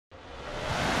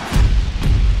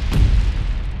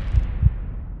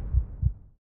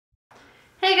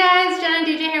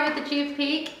here with ACHV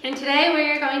PEAK, and today we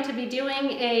are going to be doing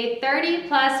a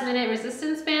 30+ minute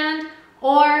resistance band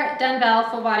or dumbbell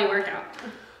full body workout.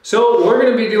 So we're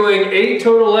going to be doing 8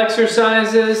 total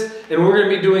exercises, and we're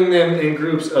going to be doing them in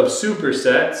groups of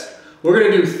supersets. We're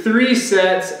going to do 3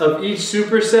 sets of each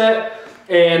superset,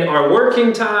 and our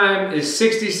working time is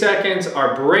 60 seconds,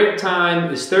 our break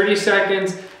time is 30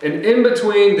 seconds, and in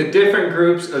between the different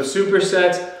groups of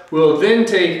supersets, we'll then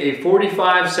take a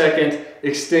 45-second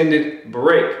extended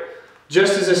break.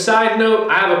 Just as a side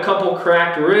note, I have a couple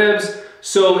cracked ribs,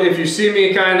 so if you see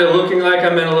me kind of looking like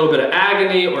I'm in a little bit of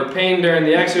agony or pain during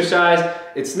the exercise,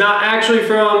 it's not actually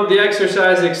from the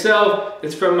exercise itself,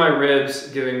 it's from my ribs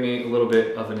giving me a little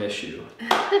bit of an issue.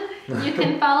 You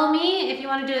can follow me if you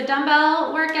want to do a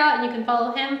dumbbell workout, and you can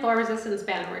follow him for resistance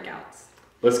band workouts.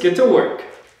 Let's get to work.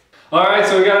 All right,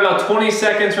 so we got about 20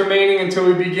 seconds remaining until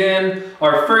we begin.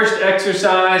 Our first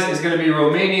exercise is going to be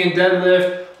Romanian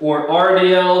deadlift or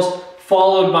RDLs,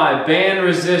 followed by band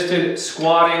resisted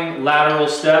squatting lateral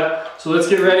step. So let's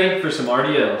get ready for some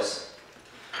RDLs.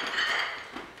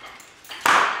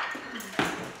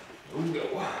 Here we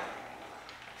go.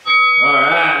 All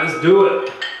right, let's do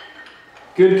it.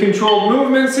 Good controlled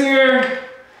movements here.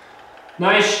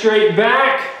 Nice straight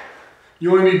back. You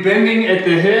want to be bending at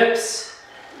the hips.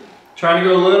 Trying to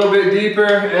go a little bit deeper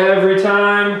every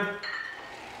time.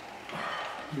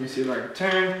 Let me see if I can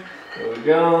turn. There we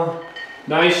go.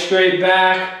 Nice straight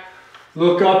back.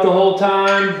 Look up the whole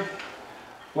time.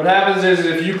 What happens is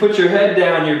if you put your head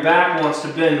down, your back wants to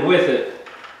bend with it.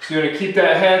 So you're going to keep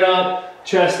that head up,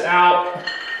 chest out.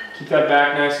 Keep that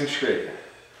back nice and straight.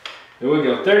 There we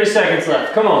go. 30 seconds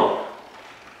left. Come on.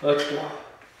 Let's go.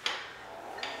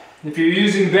 If you're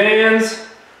using bands,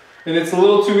 and it's a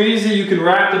little too easy, you can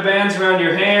wrap the bands around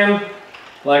your hand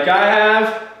like I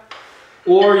have,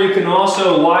 or you can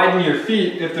also widen your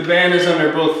feet if the band is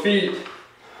under both feet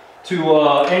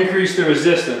to increase the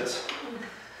resistance.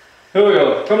 Here we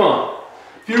go, come on.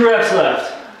 A few reps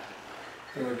left.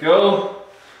 There we go.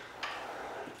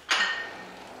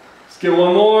 Let's get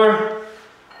one more.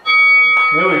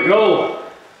 There we go.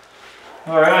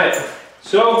 All right,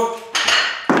 so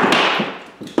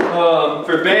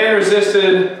for band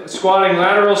resisted squatting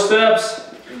lateral steps,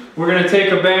 we're going to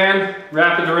take a band,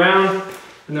 wrap it around,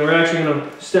 and then we're actually going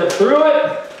to step through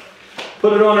it,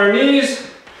 put it on our knees.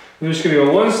 We're just going to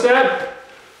go one step,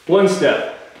 one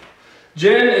step.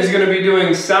 Jen is going to be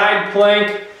doing side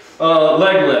plank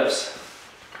leg lifts.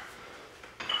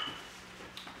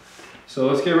 So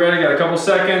let's get ready, got a couple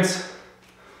seconds.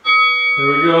 There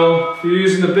we go. If you're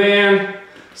using the band,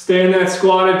 stay in that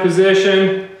squatted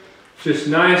position. Just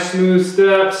nice smooth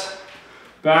steps,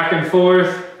 back and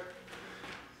forth.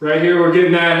 Right here we're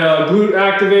getting that glute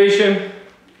activation.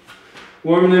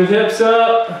 Warming them hips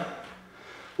up,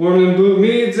 warming them glute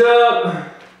medians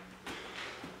up.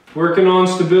 Working on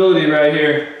stability right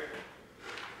here.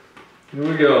 Here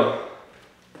we go.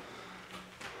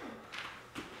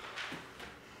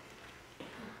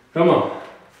 Come on.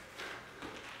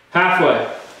 Halfway.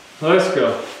 Let's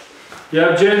go. You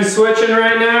have Jen switching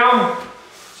right now.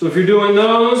 So if you're doing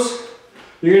those,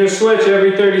 you're going to switch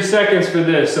every 30 seconds for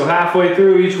this. So halfway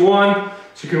through each one,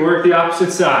 so you can work the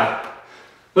opposite side.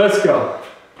 Let's go.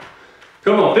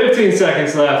 Come on, 15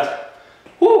 seconds left.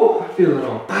 Woo, I feel it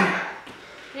on fire.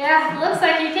 Yeah, it looks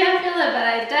like you can't feel it, but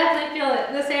I definitely feel it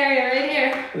in this area right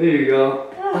here. There you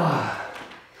go.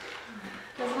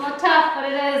 Doesn't look tough,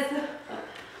 but it is.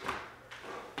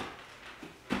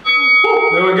 Woo,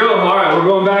 there we go. All right, we're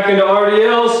going back into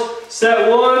RDLs. Set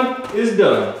 1 is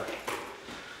done.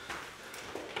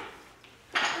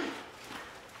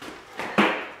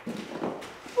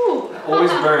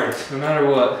 Always burns, no matter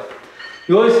what.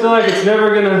 You always feel like it's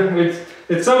never gonna,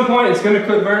 at some point it's gonna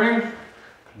quit burning.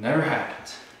 It never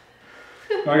happens.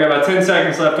 I got about 10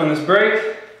 seconds left on this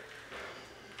break.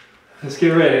 Let's get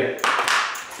ready.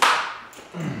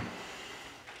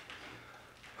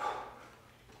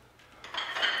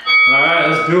 All right,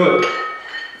 let's do it.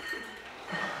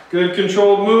 Good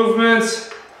controlled movements.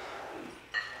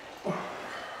 There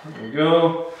we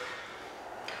go.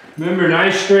 Remember,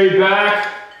 nice straight back.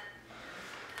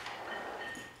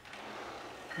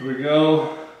 There we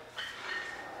go.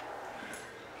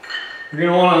 You're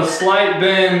going to want a slight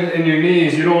bend in your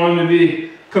knees. You don't want them to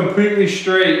be completely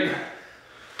straight.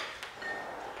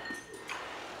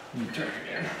 Let me turn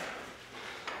again.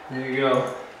 There you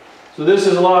go. So this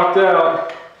is locked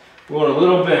out. We want a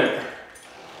little bent.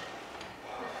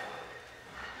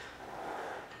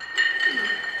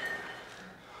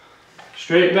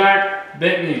 Straight back,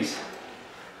 bent knees.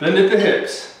 Bend at the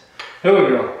hips. Here we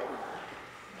go.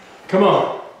 Come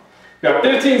on. Got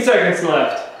 15 seconds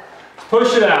left.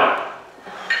 Push it out.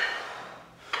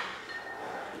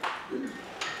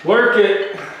 Work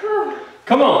it.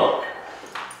 Come on.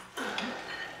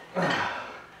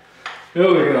 Here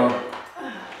we go.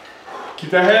 Keep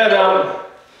the head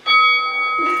up.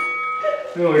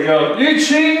 There we go. You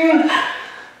cheating?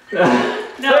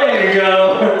 There you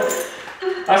go.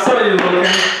 I saw you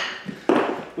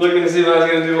looking to see if I was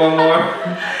going to do one more.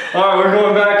 All right, we're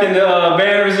going back into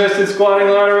band resisted squatting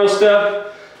lateral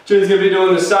step. Jen's going to be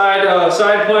doing the side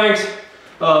planks,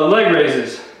 leg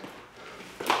raises.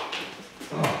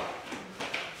 Oh,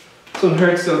 this one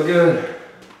hurts so good.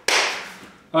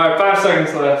 All right, 5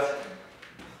 seconds left.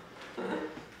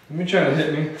 Let me try to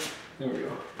hit me. There we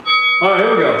go. All right,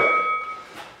 here we go.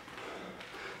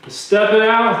 Step it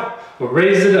out or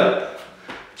raise it up,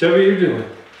 whichever you're doing.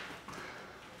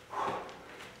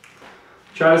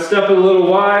 Try to step it a little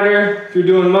wider if you're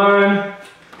doing mine.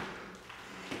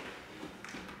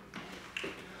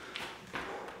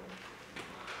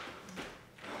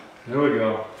 There we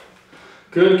go.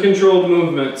 Good controlled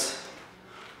movements.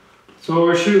 That's what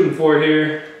we're shooting for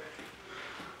here.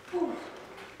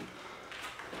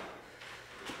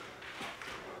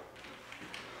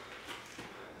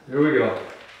 Here we go.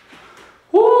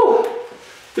 Woo!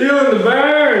 Feeling the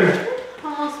burn.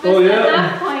 Almost missed at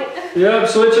that point. Yep,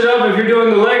 switch it up. If you're doing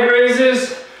the leg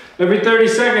raises, every 30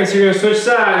 seconds you're going to switch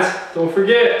sides. Don't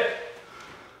forget.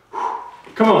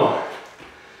 Come on.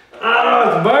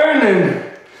 Ah, it's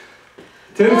burning.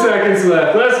 10 seconds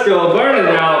left. Let's go. Burn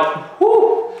it out.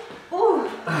 Woo.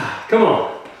 Come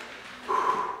on.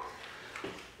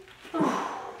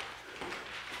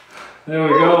 There we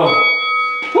go.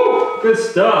 Woo. Good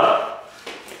stuff.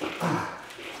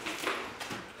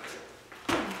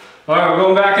 All right, we're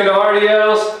going back into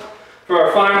RDLs for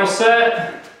our final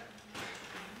set.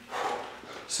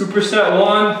 Superset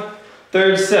 1,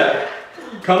 third set.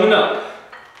 Coming up.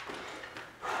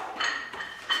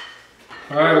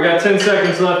 All right, we got 10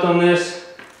 seconds left on this.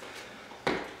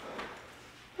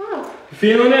 You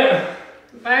feeling it?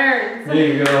 Burns. There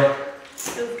you go.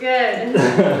 Feels good.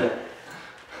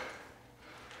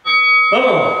 Come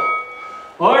on.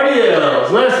 RDLs,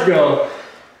 let's go.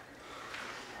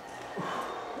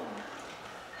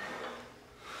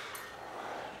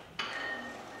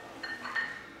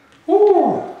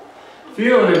 Woo.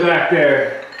 Feeling it back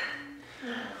there.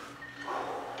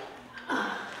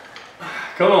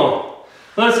 Come on.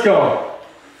 Let's go.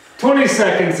 20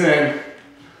 seconds in.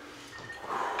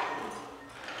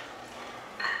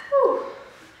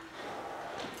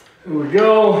 Here we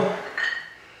go.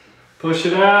 Push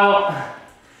it out.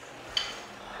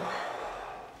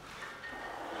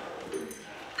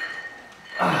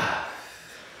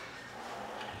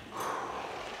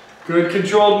 Good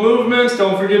controlled movements.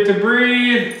 Don't forget to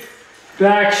breathe.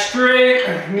 Back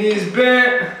straight, knees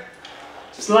bent.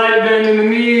 Slight bend in the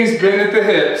knees, bend at the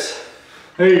hips.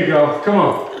 There you go. Come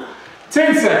on.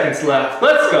 10 seconds left.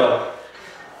 Let's go.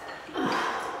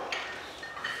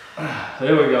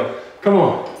 There we go. Come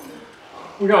on.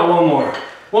 We got one more.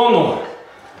 One more.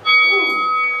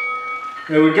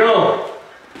 There we go.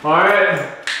 All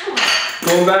right.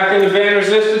 Going back into band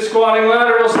resisted squatting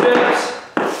lateral steps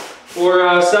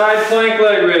or side plank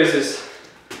leg raises.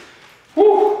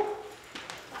 Woo.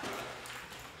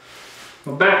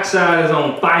 My backside is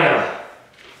on fire.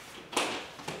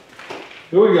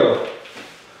 Here we go.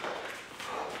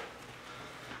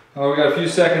 Oh, we got a few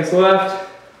seconds left.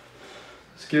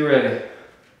 Let's get ready.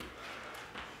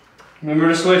 Remember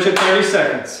to switch at 30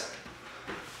 seconds.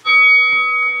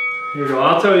 Here we go.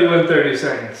 I'll tell you in 30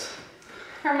 seconds.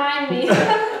 Remind me.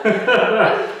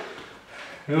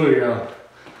 Here we go.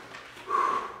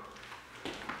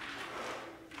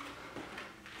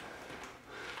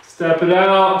 Step it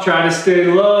out. Try to stay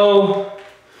low.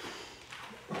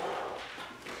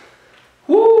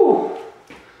 Woo!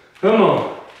 Come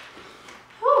on.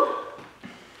 Woo.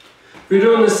 If you're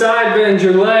doing the side bend,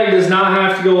 your leg does not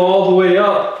have to go all the way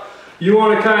up. You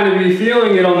want to kind of be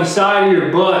feeling it on the side of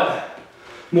your butt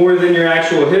more than your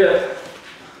actual hip.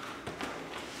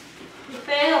 You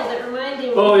failed at reminding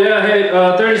me. Oh yeah, hey,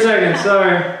 30 seconds,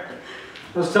 sorry. I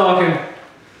was talking.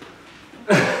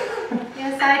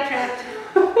 Yeah, sidetracked.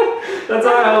 That's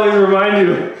how I always remind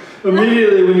you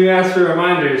immediately when you ask for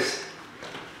reminders.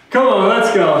 Come on,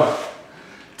 let's go.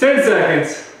 10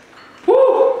 seconds.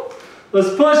 Woo!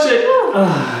 Let's push it.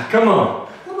 Come on,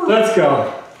 let's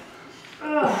go.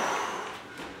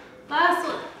 Last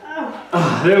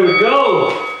one. There we go.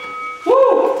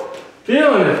 Woo!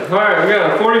 Feeling it. All right, we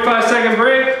got a 45-second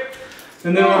break,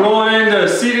 and then we're going into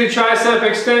seated tricep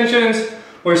extensions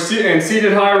or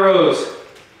seated high rows.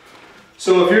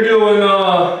 So if you're doing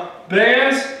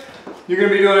bands, you're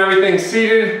gonna be doing everything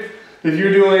seated. If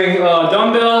you're doing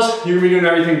dumbbells, you're gonna be doing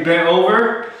everything bent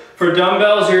over For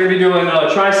dumbbells, you're gonna be doing a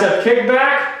tricep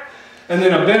kickback and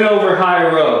then a bent over high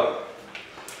row.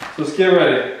 So let's get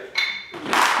ready.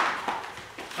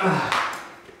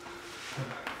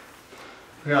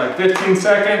 We got like 15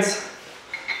 seconds.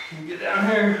 Let me get down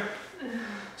here.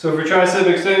 So for tricep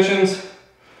extensions,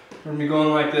 we're gonna be going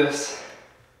like this.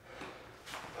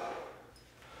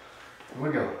 Here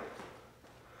we go.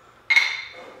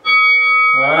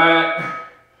 All right.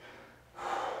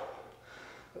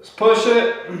 Let's push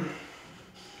it.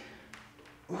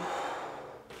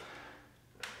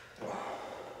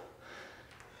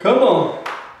 Come on.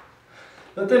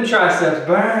 Let them triceps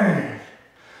burn.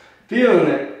 Feeling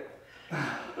it.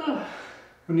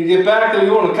 When you get back there,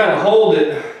 you want to kind of hold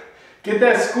it. Get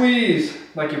that squeeze,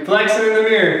 like you're flexing in the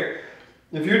mirror.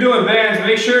 If you're doing bands,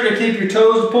 make sure to keep your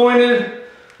toes pointed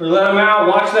or let them out.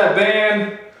 Watch that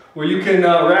band where you can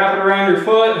wrap it around your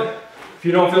foot. If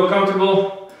you don't feel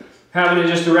comfortable having it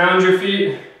just around your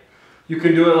feet, you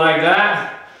can do it like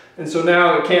that. And so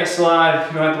now it can't slide.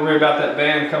 You don't have to worry about that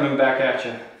band coming back at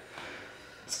you.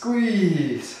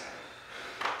 Squeeze.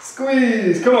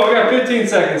 Squeeze. Come on, we got 15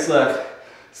 seconds left.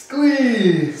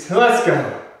 Squeeze. Let's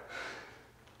go.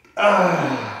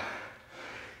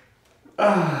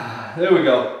 There we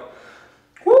go.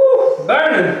 Woo,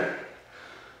 burning.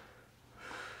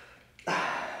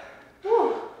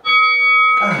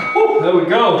 There we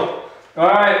go. All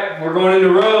right, we're going into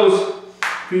rows.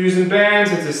 If you're using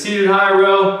bands, it's a seated high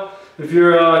row. If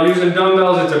you're using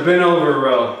dumbbells, it's a bent over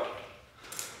row.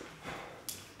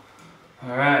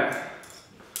 All right.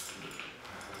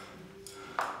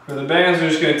 For the bands, we're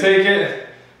just gonna take it.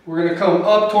 We're gonna come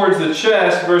up towards the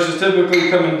chest versus typically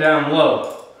coming down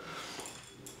low.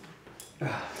 All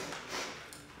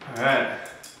right,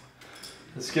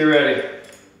 let's get ready.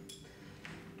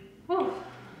 Come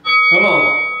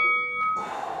on.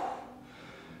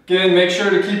 Again, make sure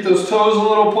to keep those toes a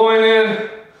little pointed.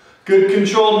 Good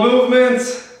controlled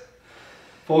movements.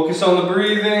 Focus on the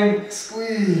breathing.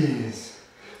 Squeeze.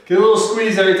 Get a little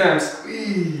squeeze every time.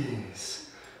 Squeeze.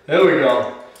 There we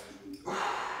go.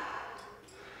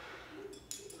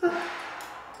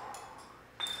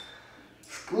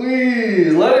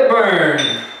 Squeeze. Let it burn.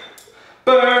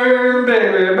 Burn,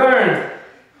 baby, burn.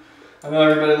 I know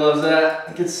everybody loves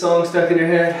that. Get the song stuck in your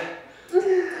head.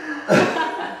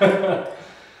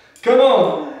 Come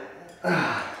on.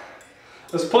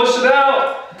 Let's push it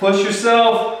out. Push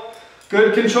yourself.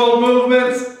 Good controlled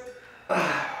movements.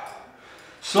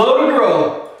 Slow to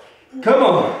grow. Come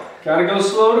on. Gotta go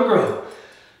slow to grow.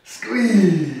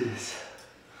 Squeeze.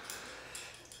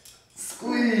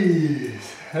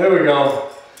 Squeeze. There we go.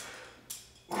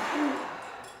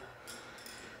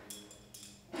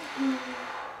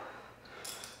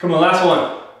 Come on, last one.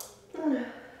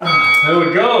 There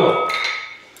we go.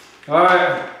 All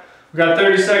right, we got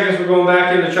 30 seconds. We're going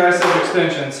back into tricep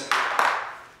extensions.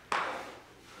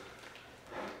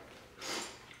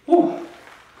 Whew.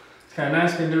 It's kind of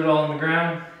nice. Can do it all on the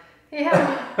ground.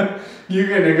 Yeah. You're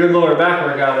getting a good lower back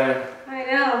workout in. I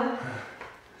know.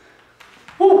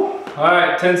 Whew. All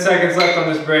right, 10 seconds left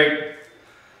on this break.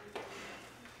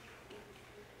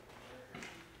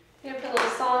 You have to put a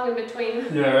little song in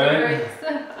between. Yeah, right?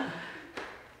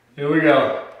 Here we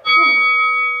go.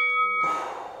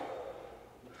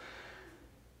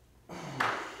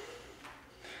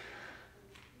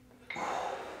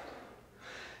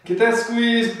 Get that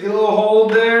squeeze, get a little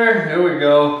hold there. There we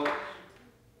go.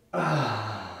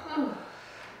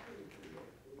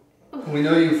 We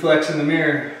know you flex in the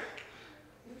mirror.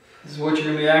 This is what you're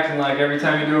gonna be acting like every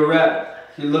time you do a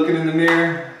rep. You're looking in the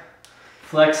mirror,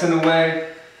 flexing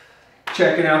away,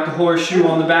 checking out the horseshoe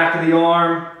on the back of the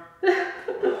arm.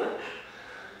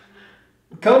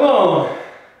 Come on.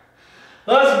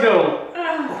 Let's go.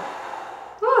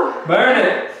 Burn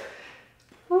it.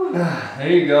 There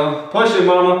you go. Push it,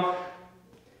 mama.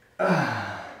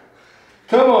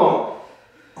 Come on.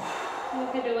 You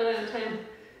can do one at a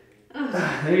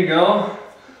time. There you go.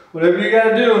 Whatever you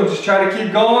gotta do, just try to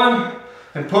keep going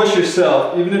and push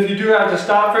yourself. Even if you do have to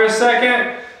stop for a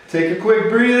second, take a quick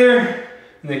breather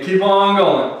and then keep on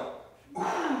going.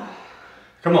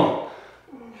 Come on.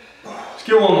 Let's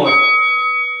get one more.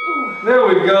 There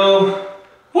we go.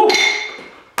 Woo.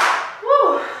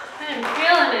 Woo. I'm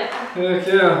feeling it. Heck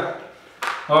yeah.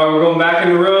 All right, we're going back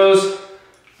into rows.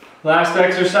 Last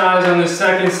exercise on this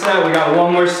second set. We got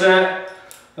one more set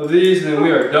of these and then we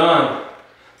are done.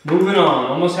 Moving on,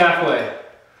 almost halfway.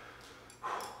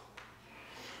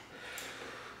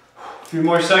 A few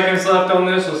more seconds left on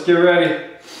this. Let's get ready.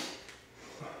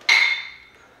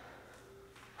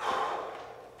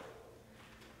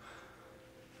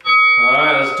 All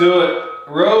right, let's do it.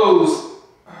 Rows.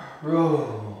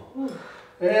 Row.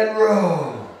 And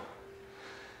row.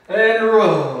 And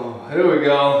row. Here we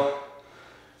go.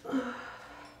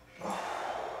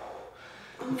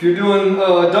 If you're doing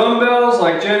dumbbells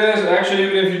like Jen is, actually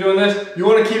even if you're doing this, you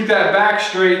want to keep that back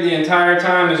straight the entire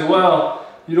time as well.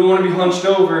 You don't want to be hunched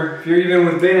over. If you're even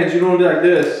with bands, you don't want to be like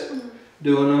this,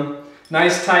 doing them.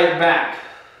 Nice tight back.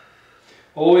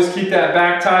 Always keep that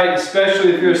back tight,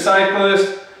 especially if you're a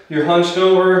cyclist, you're hunched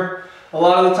over. A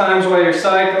lot of the times while you're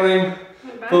cycling,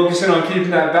 focusing on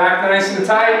keeping that back nice and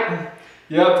tight.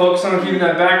 Yep, focusing on keeping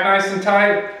that back nice and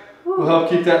tight will help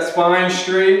keep that spine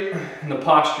straight and the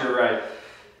posture right.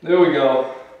 There we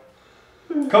go.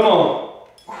 Come on.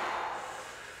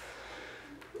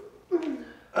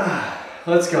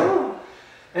 Let's go.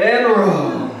 And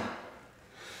row.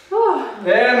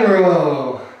 And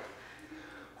row.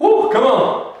 Woo, come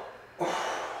on.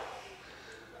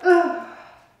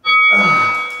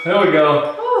 There we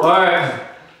go. All right.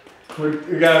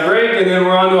 We got a break and then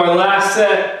we're on to our last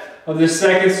set of this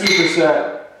second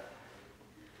superset.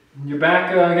 Your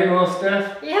back getting a little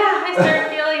stiff? Yeah, I start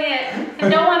feeling it. I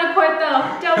don't want to quit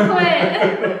though. Don't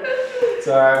quit. It's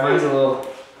alright,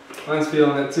 mine's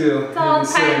feeling it too. It's all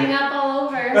tightening up all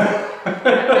over. My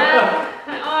back,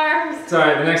 my arms. It's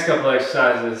alright, the next couple of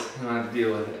exercises, you don't have to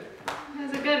deal with it. It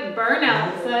was a good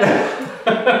burnout. So my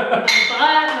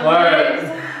butt, my legs.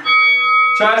 Alright.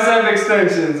 Tricep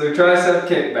extensions or tricep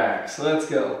kickbacks. Let's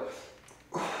go.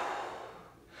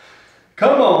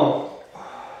 Come on.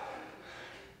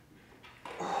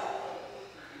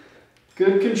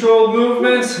 Good controlled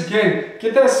movements. Again,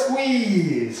 get that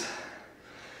squeeze.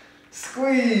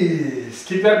 Squeeze.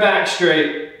 Keep that back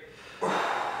straight.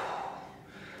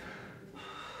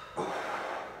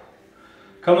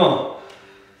 Come on.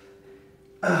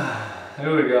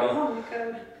 There we go. Oh my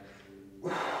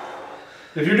God.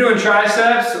 If you're doing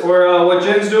triceps or what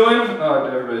Jen's doing,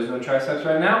 everybody's doing triceps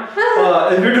right now.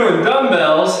 If you're doing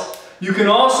dumbbells, you can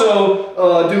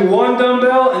also do one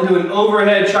dumbbell and do an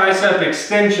overhead tricep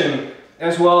extension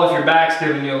as well if your back's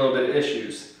giving you a little bit of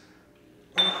issues.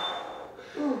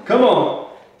 Come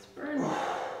on. It's burning.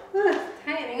 It's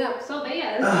tightening up so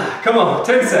bad. Come on,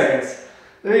 10 seconds.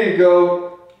 There you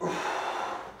go.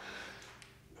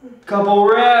 Couple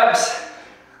reps.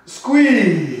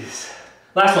 Squeeze.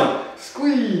 Last one.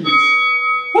 Squeeze.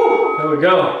 Woo. There we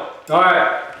go. All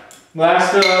right.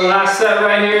 Last set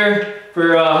right here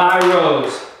for high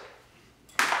rows.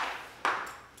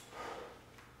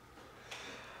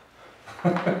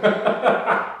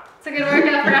 It's a good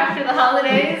workout for after the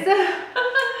holidays.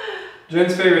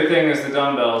 Jen's favorite thing is the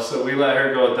dumbbells, so we let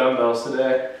her go with dumbbells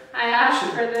today. I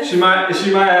asked for this. She might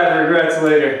have regrets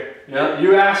later. Yep,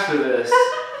 you asked for this.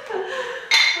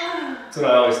 That's what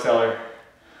I always tell her.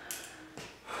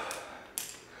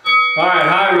 All right,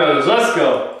 high rows, let's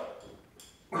go.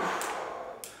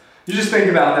 You just think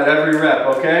about that every rep,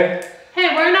 okay?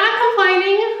 Hey, we're not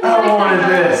complaining. I wanted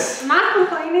this. I'm not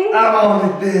complaining. I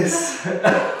wanted this.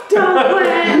 Don't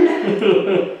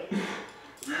win.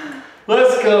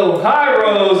 Let's go. High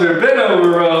rows or bent over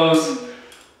rows.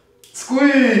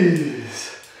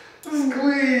 Squeeze.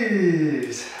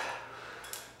 Squeeze.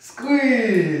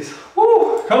 Squeeze.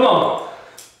 Woo. Come on.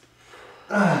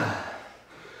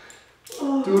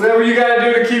 Do whatever you gotta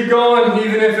do to keep going,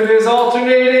 even if it is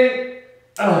alternating.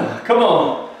 Come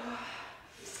on.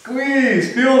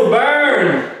 Squeeze. Feel the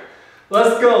burn.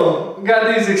 Let's go. We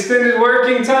got these extended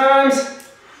working times.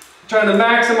 Trying to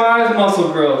maximize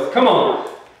muscle growth. Come on.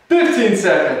 15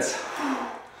 seconds.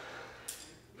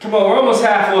 Come on, we're almost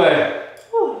halfway.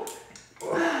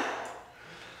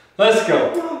 Let's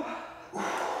go.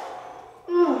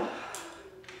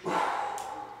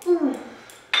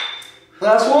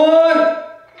 Last one.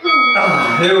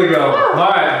 Here we go. All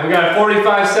right, we got a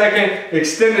 45-second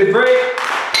extended break.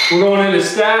 We're going into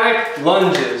static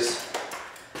lunges.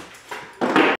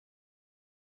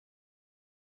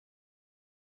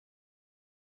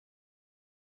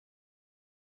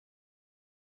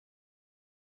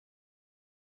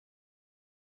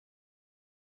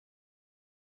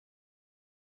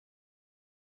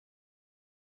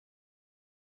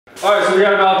 All right, so we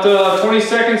got about 20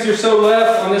 seconds or so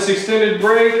left on this extended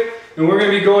break, and we're gonna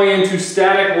be going into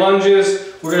static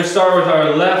lunges. We're gonna start with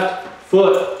our left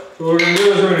foot. So what we're gonna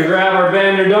do is we're gonna grab our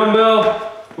band or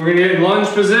dumbbell, we're gonna get in lunge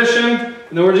position, and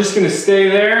then we're just gonna stay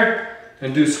there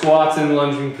and do squats in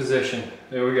lunging position.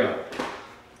 There we go.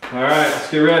 All right,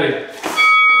 let's get ready.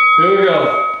 Here we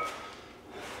go.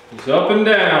 Just up and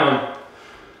down.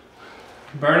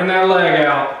 Burning that leg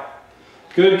out.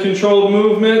 Good controlled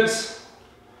movements.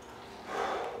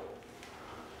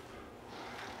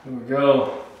 There we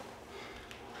go.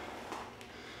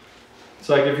 It's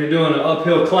like if you're doing an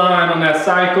uphill climb on that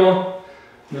cycle,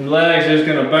 The legs are just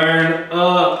gonna burn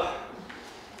up.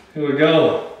 Here we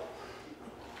go.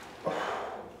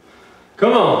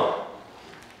 Come on.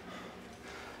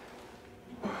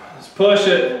 Let's push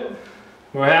it.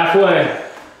 We're halfway.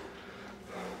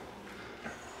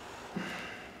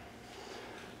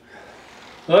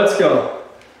 Let's go.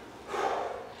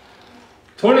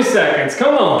 20 seconds,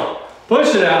 come on.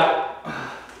 Push it out.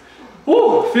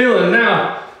 Woo, feeling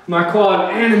now my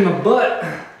quad and in my butt.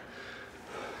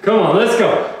 Come on, let's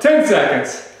go. 10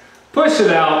 seconds. Push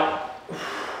it out.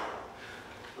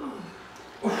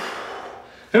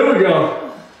 Here we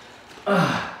go.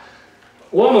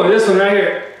 One more, this one right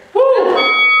here. Woo,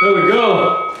 there we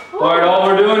go. All right, all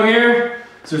we're doing here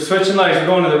is we're switching legs. We're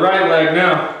going to the right leg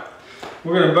now.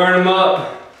 We're gonna burn them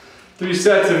up. 3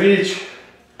 sets of each.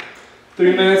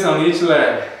 3 minutes on each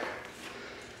leg.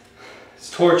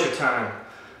 It's torture time.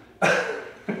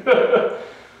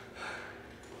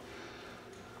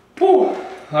 Woo. All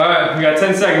right, we got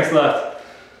 10 seconds left.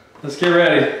 Let's get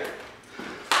ready.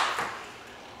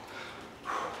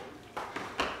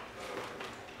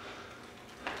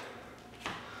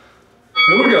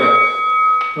 Here we go.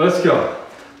 Let's go.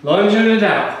 Lunging it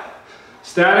out.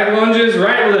 Static lunges,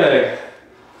 right leg.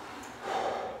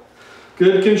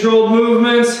 Good controlled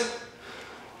movements.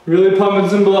 Really pumping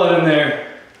some blood in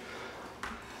there.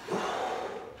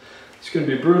 It's gonna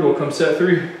be brutal come set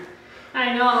 3.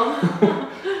 I know.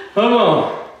 Come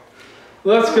on.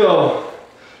 Let's go.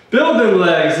 Build them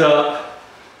legs up.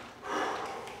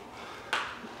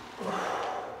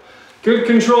 Good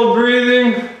controlled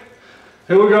breathing.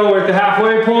 Here we go, we're at the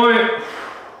halfway point.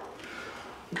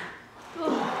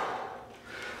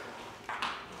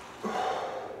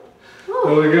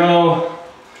 There we go.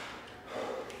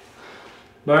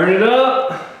 Burn it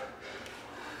up.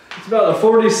 It's about the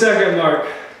 40-second mark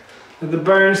that the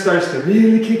burn starts to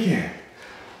really kick in.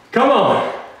 Come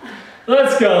on.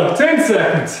 Let's go. 10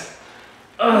 seconds.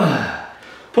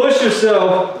 Push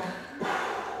yourself.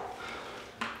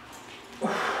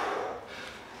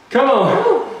 Come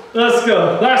on. Let's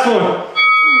go. Last one.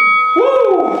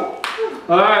 Woo!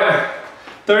 All right.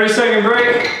 30-second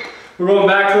break. We're going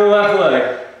back to the left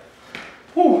leg.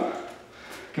 Whew.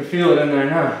 Can feel it in there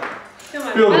now.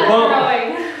 Feel the pump.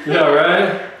 Yeah,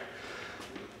 right?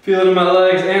 Feel it in my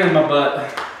legs and in my butt.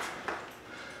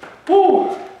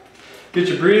 Whew. Get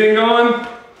your breathing going.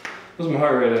 Where's my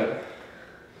heart rate at?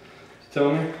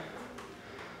 Tell me.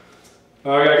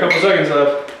 Oh, I got a couple seconds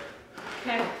left.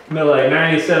 Okay. I'm at like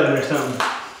 97 or something.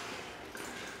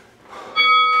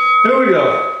 Here we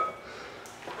go.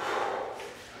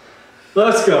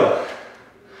 Let's go.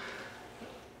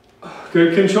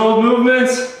 Good controlled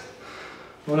movements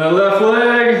on that left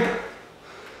leg.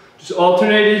 Just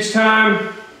alternate each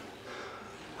time.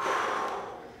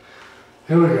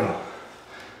 Here we go.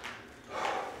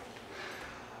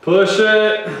 Push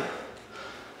it.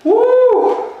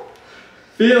 Woo!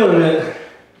 Feeling it.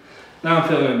 Now I'm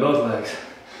feeling it in both legs.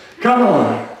 Come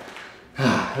on.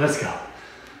 Let's go.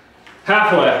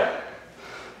 Halfway.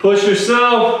 Push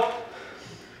yourself.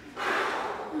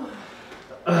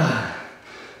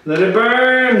 Let it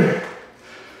burn.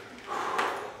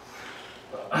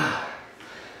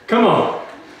 Come on.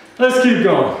 Let's keep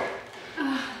going.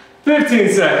 15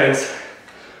 seconds.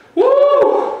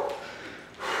 Woo!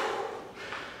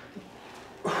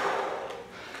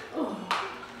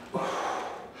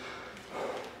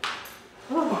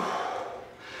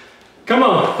 Come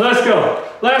on, let's go.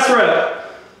 Last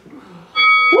rep.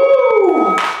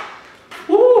 Woo!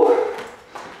 Woo!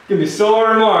 Gonna be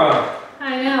sore tomorrow.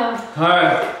 I know. All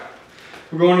right,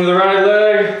 we're going to the right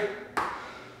leg.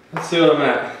 Let's see what I'm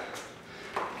at.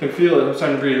 Can feel it, I'm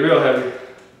starting to breathe real heavy.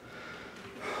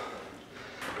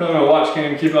 Probably my watch can't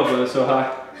even keep up with it so high.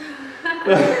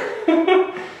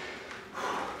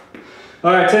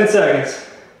 All right, 10 seconds.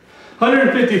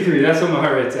 153, that's what my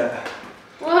heart rate's at.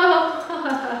 Whoa.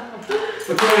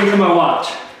 According to my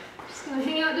watch. Just gonna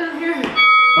hang out down here.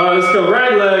 All right, let's go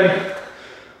right leg.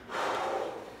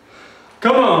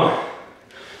 Come on.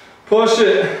 Push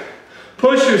it.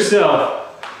 Push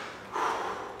yourself.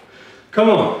 Come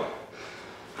on.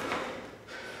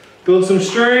 Build some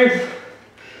strength.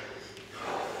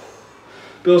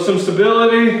 Build some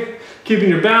stability. Keeping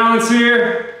your balance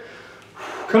here.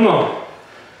 Come on.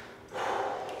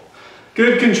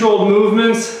 Good controlled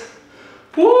movements.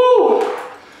 Woo!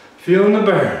 Feeling the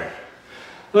burn.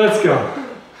 Let's go.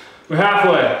 We're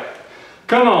halfway.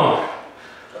 Come on.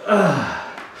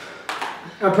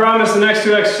 I promise the next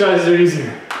 2 exercises are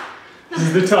easier. This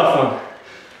is the tough one.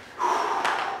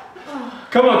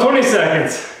 Come on, 20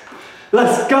 seconds.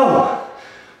 Let's go.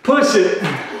 Push it.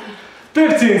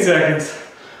 15 seconds.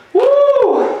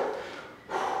 Woo!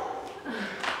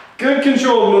 Good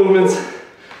controlled movements.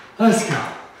 Let's go.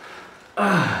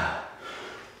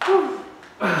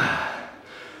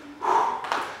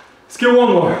 Let's get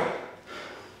one more.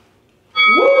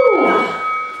 Woo!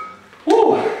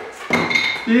 Woo!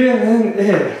 In.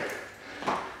 Here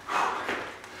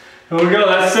we go,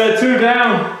 that's set 2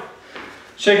 down.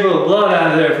 Shake a little blood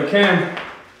out of there if we can.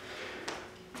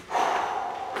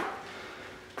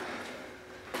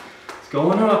 It's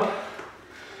going up.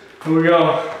 Here we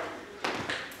go.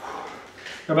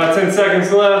 Got about 10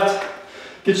 seconds left.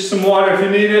 Get you some water if you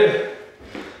need it.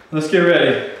 Let's get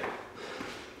ready.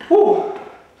 Woo!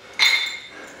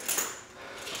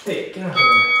 Hey, get out of there.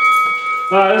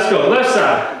 All right, let's go. Left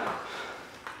side.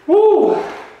 Woo!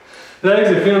 Legs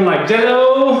are feeling like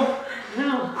jello.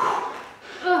 No.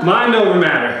 Mind over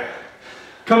matter.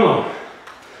 Come on.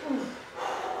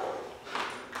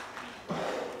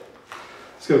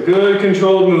 Let's go. Good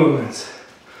controlled movements.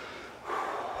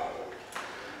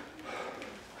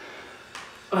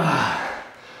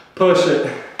 Push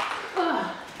it.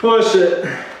 Push it.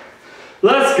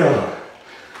 Let's go.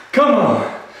 Come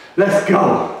on. Let's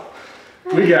go.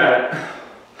 We got it.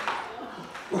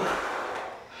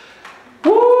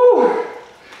 Woo!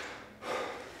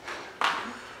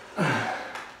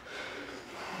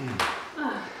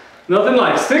 Nothing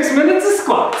like 6 minutes of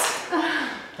squats.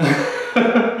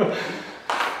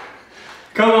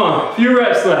 Come on, few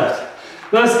reps left.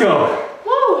 Let's go.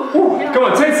 Woo. Come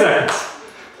on, 10 seconds.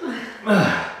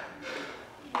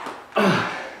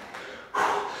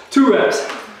 2 reps.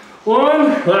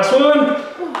 1, last one.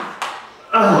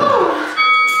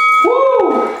 Woo!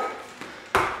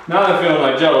 Now they're feeling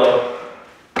like jello.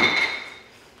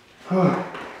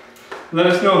 Let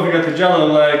us know if you got the jello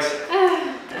legs,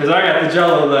 because I got the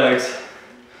jello legs.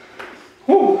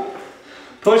 Woo!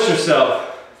 Push yourself.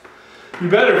 You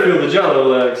better feel the jello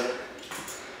legs.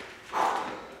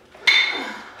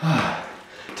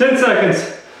 10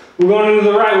 seconds. We're going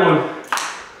into the right one.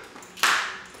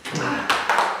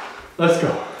 Let's go.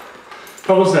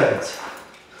 Couple seconds.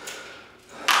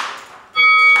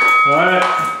 All right.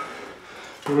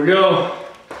 Here we go.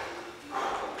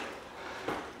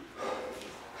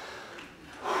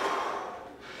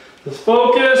 Let's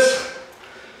focus.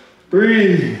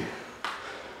 Breathe.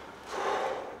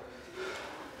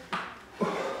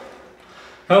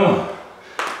 Come on.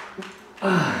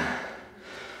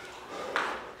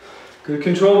 Good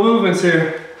controlled movements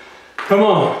here. Come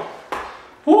on.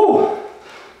 Woo!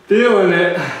 Feeling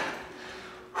it.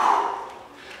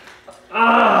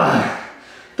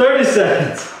 30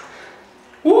 seconds.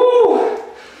 Woo!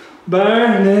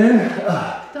 Burning.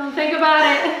 Don't think about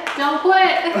it. Don't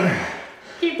quit.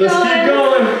 Keep going. Let's keep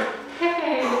going.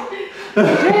 Hey.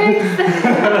 Drinks.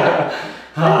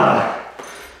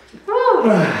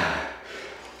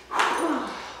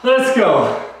 Let's go.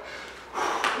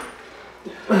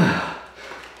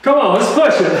 Come on, let's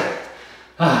push it.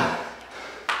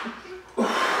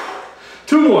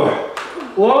 2 more.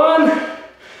 1,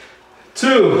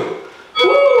 2.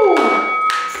 Woo!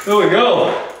 There we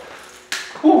go.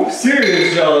 Woo,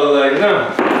 serious jello leg now.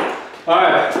 All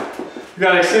right, we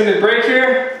got an extended break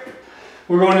here.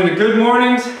 We're going into good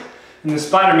mornings and the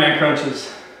Spiderman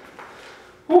Crunches.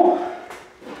 Woo.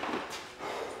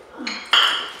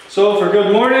 So for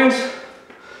good mornings,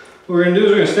 what we're gonna do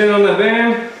is we're gonna stand on that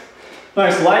band,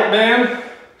 nice light band,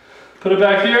 put it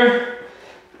back here,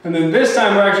 and then this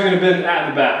time we're actually gonna bend at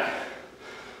the back.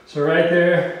 So right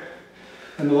there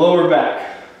in the lower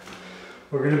back,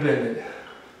 we're gonna bend it.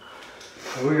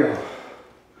 Here we go.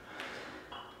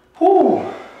 Woo.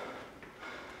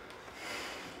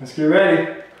 Let's get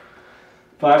ready.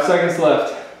 5 seconds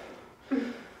left.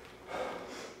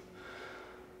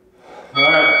 All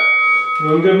right,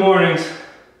 doing good mornings.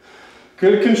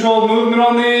 Good controlled movement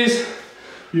on these.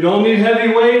 You don't need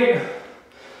heavy weight.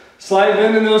 Slight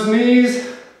bend in those knees.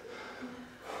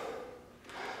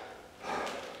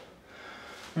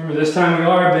 Remember, this time we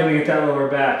are bending at that lower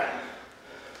back.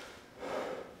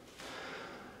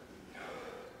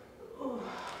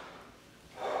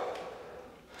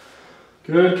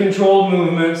 Good controlled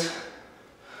movements.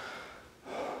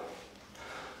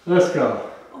 Let's go.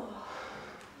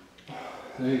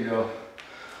 There you go.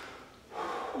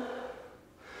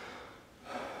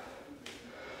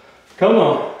 Come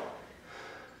on.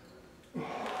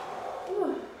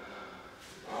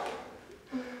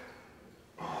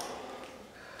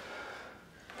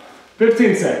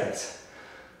 "15 seconds.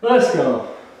 Let's go.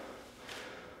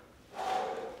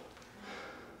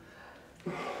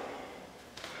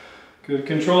 Good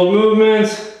controlled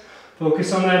movements.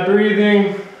 Focus on that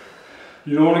breathing.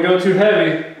 You don't want to go too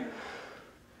heavy.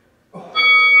 All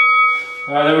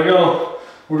right, there we go.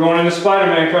 We're going into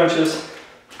Spiderman Crunches.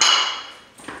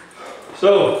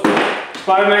 So,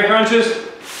 Spiderman Crunches,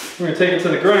 we're gonna take it to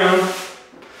the ground.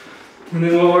 And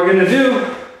then what we're gonna do,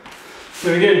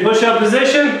 we're gonna get in push-up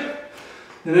position,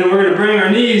 and then we're gonna bring our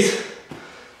knees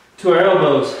to our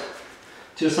elbows,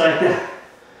 just like that.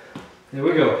 There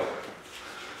we go.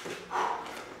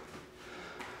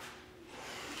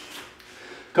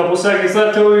 Couple seconds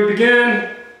left till we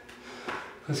begin.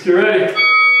 Let's get ready.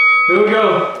 Here we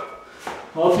go.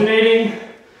 Alternating,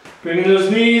 bringing those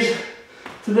knees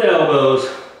to the elbows.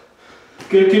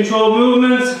 Good controlled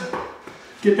movements.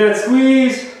 Get that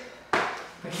squeeze.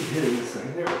 I keep hitting this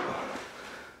thing. There we go.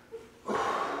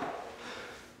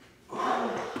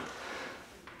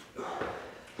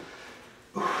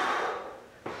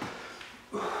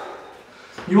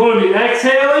 You want to be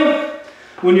exhaling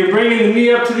when you're bringing the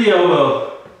knee up to the elbow.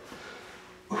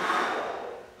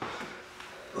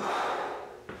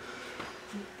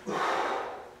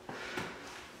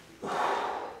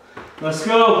 Let's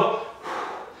go.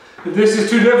 If this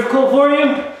is too difficult for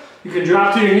you, you can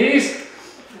drop to your knees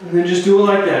and then just do it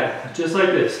like that, just like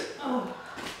this.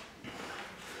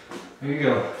 There you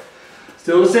go.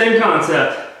 Still the same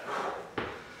concept.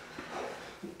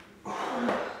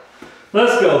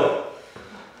 Let's go.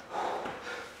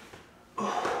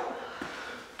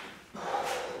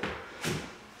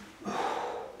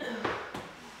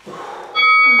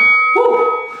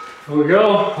 Woo. Here we go.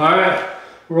 All right,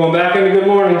 we're going back into good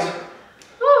mornings.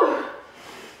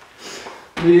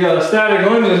 The static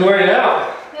lunges wear you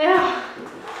out. Yeah.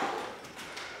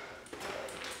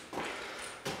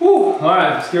 Woo. All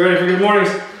right, let's get ready for good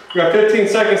mornings. We got 15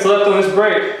 seconds left on this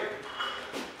break.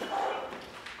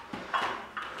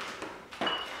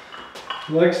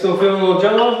 Legs still feeling a little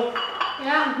jello?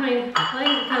 Yeah, my legs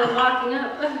are kind of locking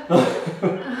up.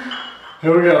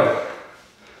 Here we go.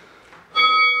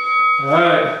 All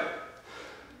right.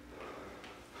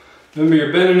 Remember,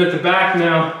 you're bending at the back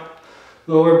now.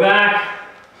 Lower back.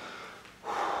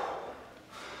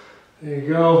 There you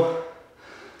go.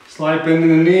 Slight bend in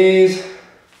the knees.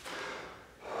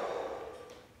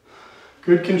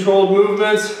 Good controlled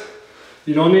movements.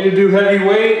 You don't need to do heavy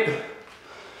weight.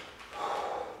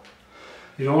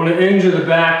 You don't want to injure the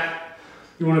back.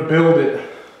 You want to build it.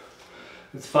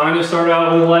 It's fine to start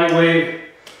out with lightweight.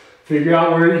 Figure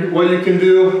out what you can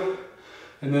do,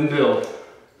 and then build.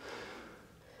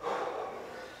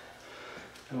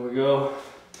 There we go.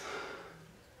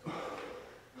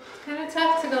 Kind of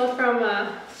tough to go from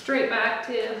straight back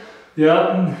to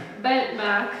bent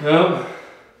back. Yep.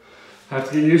 Have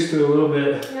to get used to it a little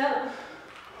bit. Yep.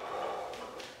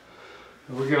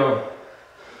 Here we go.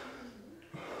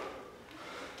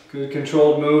 Good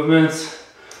controlled movements.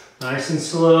 Nice and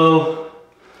slow.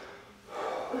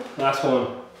 Last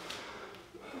one.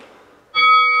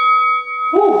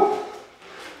 Woo.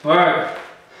 All right.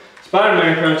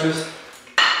 Spiderman Crunches.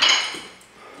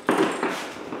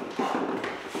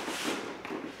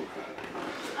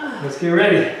 Let's get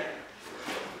ready.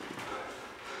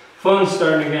 Fun's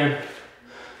starting again.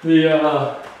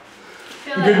 The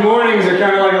good mornings are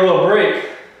kind of like a little break.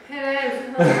 It is.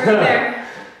 It's right there.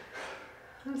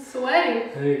 I'm sweating.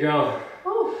 There you go.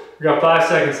 Ooh. We got 5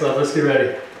 seconds left. Let's get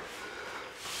ready.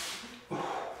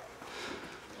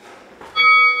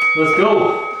 Let's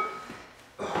go.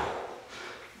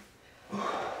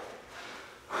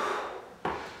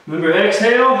 Remember,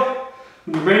 exhale.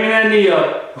 We're bringing that knee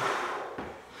up.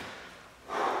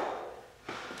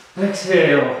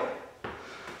 Exhale.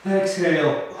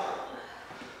 Exhale.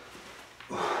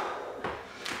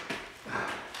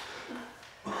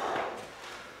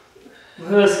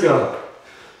 Let's go.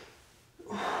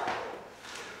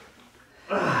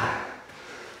 I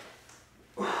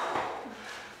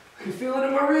can feel it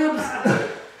in my ribs.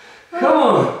 Come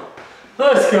on.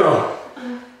 Let's go.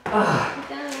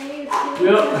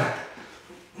 Yep.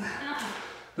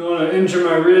 Don't want to injure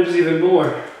my ribs even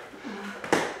more.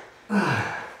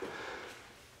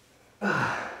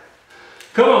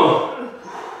 Come on.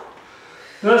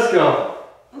 Let's go.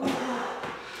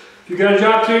 If you gotta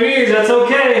drop to your knees, that's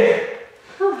okay.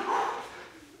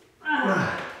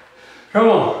 Come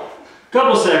on.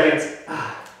 Couple seconds.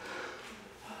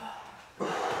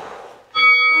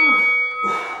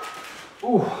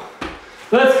 Ooh.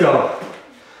 Let's go.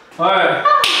 All right.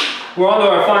 We're on to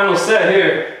our final set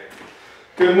here.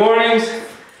 Good mornings.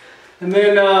 And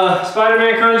then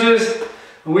Spiderman Crunches.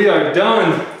 We are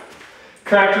done.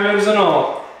 Cracked ribs and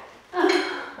all.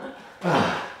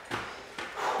 I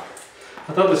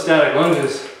thought the static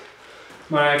lunges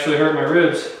might actually hurt my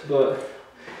ribs, but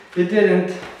it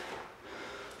didn't.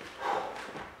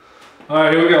 All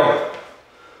right, here we go.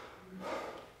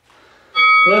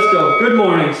 Let's go. Good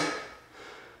mornings.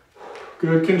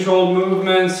 Good controlled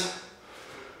movements.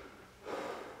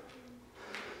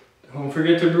 Don't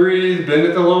forget to breathe, bend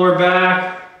at the lower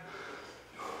back.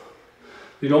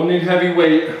 You don't need heavy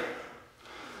weight.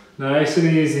 Nice and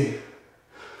easy.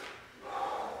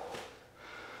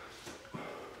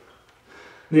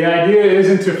 The idea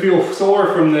isn't to feel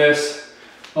sore from this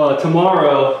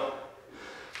tomorrow.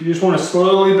 You just want to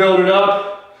slowly build it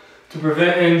up to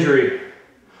prevent injury.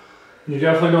 You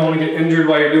definitely don't want to get injured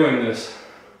while you're doing this.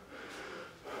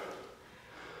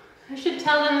 I should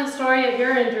tell them the story of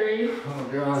your injury. Oh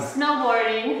God.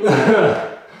 Snowboarding.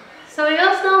 So we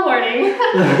go snowboarding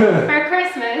for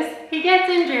Christmas. He gets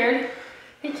injured.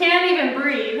 He can't even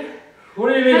breathe.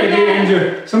 What do you mean I get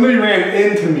injured? Somebody ran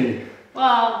into me.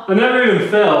 Well, I never even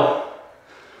fell.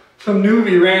 Some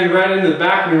newbie ran right into the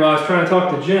back of me while I was trying to talk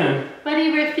to Jen. but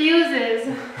he refuses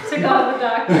to go to the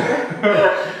doctor.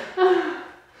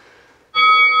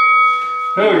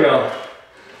 There we go.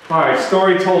 Alright,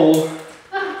 story told.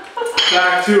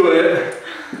 Back to it.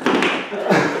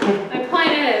 My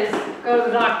point is, go to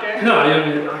the doctor. No, you don't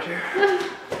need a doctor.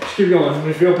 Just keep going. When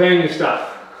you feel pain, you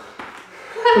stop.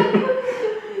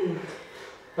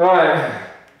 Alright.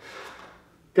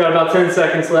 Got about 10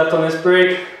 seconds left on this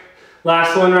break.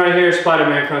 Last one right here,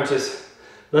 Spiderman Crunches.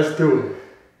 Let's do it.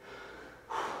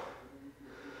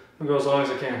 I'll go as long as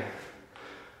I can.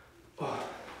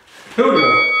 Here we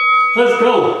go. Let's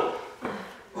go.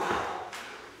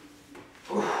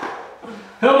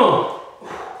 Come on.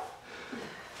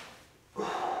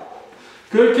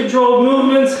 Good controlled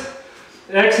movements.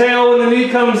 Exhale when the knee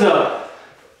comes up.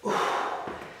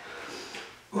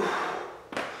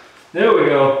 There we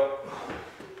go.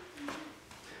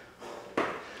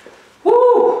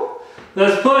 Woo!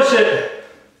 Let's push it.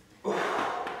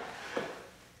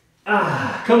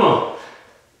 Ah, come on.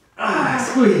 Ah,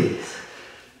 squeeze.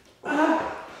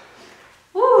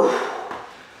 Woo!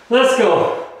 Let's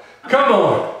go. Come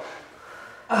on.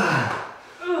 Ah.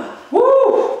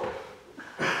 Woo!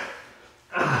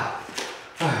 Ah.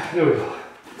 Alright, there we go.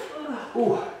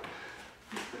 Ooh.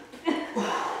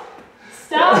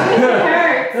 Stop, it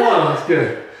hurts. Oh, that's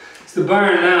good. It's the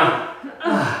burn now.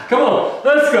 Ah, come on,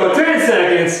 let's go. 10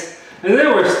 seconds, and then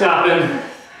we're stopping.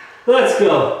 Let's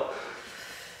go.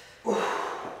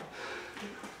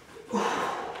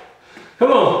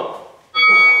 Come on.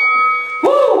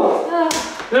 Woo!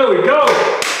 There we go.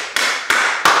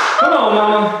 Come on,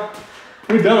 mama.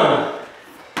 We're done.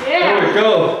 Yeah. There we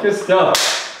go. Good stuff.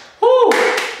 Woo!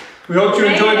 We hope you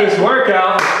enjoyed this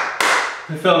workout.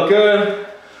 It felt good.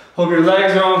 Hope your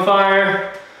legs are on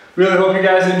fire. Really hope you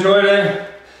guys enjoyed it.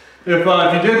 If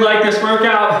you did like this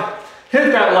workout,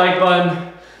 hit that like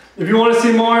button. If you want to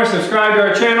see more, subscribe to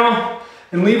our channel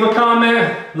and leave a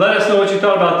comment. Let us know what you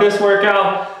thought about this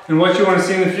workout and what you want to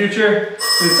see in the future.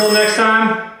 Until next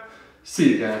time,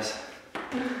 see you guys.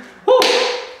 Woo!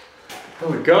 There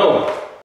we go.